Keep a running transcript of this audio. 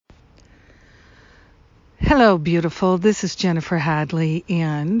Hello, beautiful. This is Jennifer Hadley,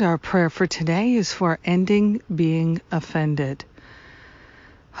 and our prayer for today is for ending being offended.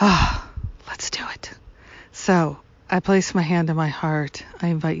 Let's do it. So, I place my hand on my heart. I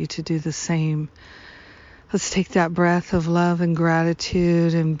invite you to do the same. Let's take that breath of love and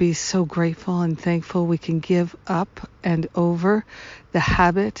gratitude and be so grateful and thankful we can give up and over the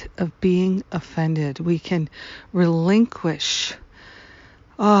habit of being offended. We can relinquish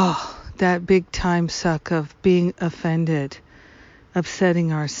that big time suck of being offended,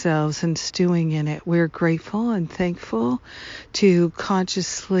 upsetting ourselves and stewing in it. We're grateful and thankful to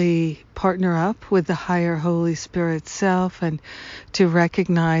consciously partner up with the higher Holy Spirit self and to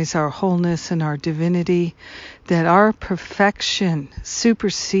recognize our wholeness and our divinity, that our perfection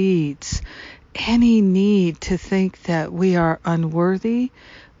supersedes any need to think that we are unworthy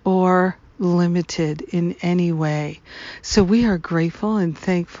or limited in any way. So we are grateful and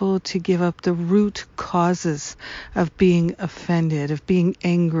thankful to give up the root causes of being offended, of being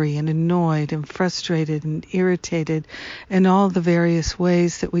angry and annoyed and frustrated and irritated, and all the various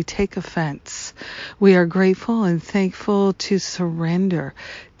ways that we take offense. We are grateful and thankful to surrender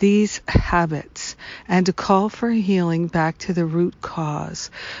these habits and to call for healing back to the root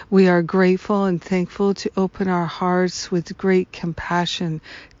cause. We are grateful and thankful to open our hearts with great compassion,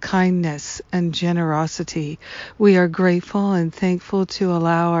 kindness, and generosity. We are grateful and thankful to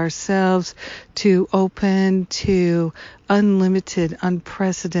allow ourselves to open to unlimited,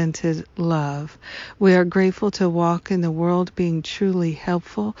 unprecedented love. We are grateful to walk in the world being truly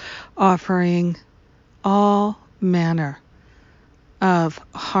helpful, offering all manner of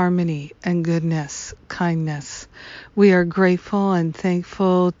harmony and goodness, kindness. We are grateful and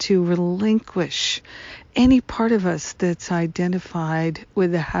thankful to relinquish any part of us that's identified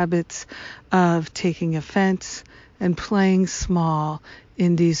with the habits of taking offense and playing small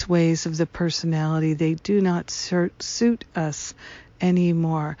in these ways of the personality. They do not suit us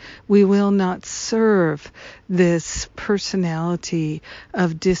anymore. We will not serve this personality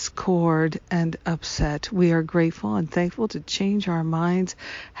of discord and upset. We are grateful and thankful to change our minds,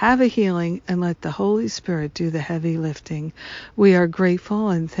 have a healing, and let the Holy Spirit do the heavy lifting. We are grateful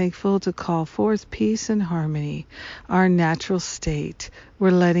and thankful to call forth peace and harmony, our natural state. We're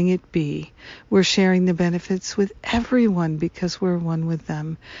letting it be. We're sharing the benefits with everyone because we're one with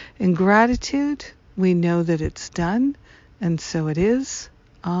them. In gratitude, we know that it's done. And so it is.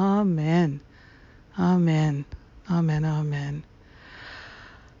 Amen. Amen. Amen. Amen.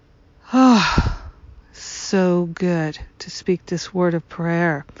 So good to speak this word of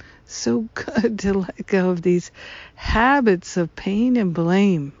prayer. So good to let go of these habits of pain and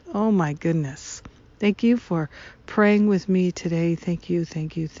blame. Oh my goodness. Thank you for praying with me today. Thank you,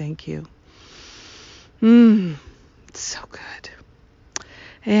 thank you, thank you. So good.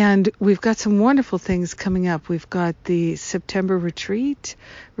 And we've got some wonderful things coming up. We've got the September retreat,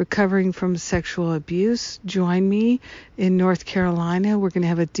 Recovering from Sexual Abuse. Join me in North Carolina. We're going to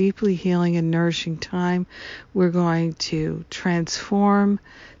have a deeply healing and nourishing time. We're going to transform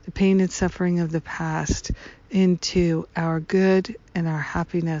the pain and suffering of the past into our good and our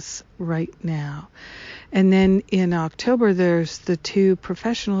happiness right now. And then in October, there's the 2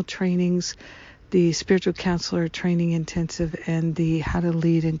 professional trainings, the Spiritual Counselor Training Intensive and the How to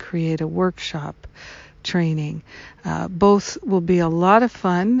Lead and Create a Workshop training. Both will be a lot of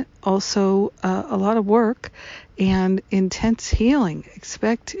fun, also a lot of work, and intense healing.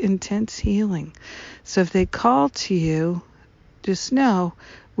 Expect intense healing. So if they call to you, just know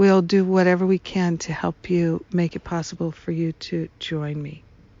we'll do whatever we can to help you make it possible for you to join me.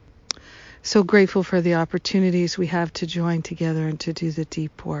 So grateful for the opportunities we have to join together and to do the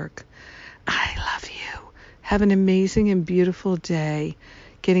deep work. I love you. Have an amazing and beautiful day,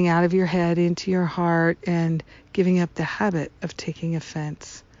 getting out of your head into your heart and giving up the habit of taking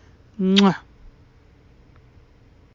offense. Mwah.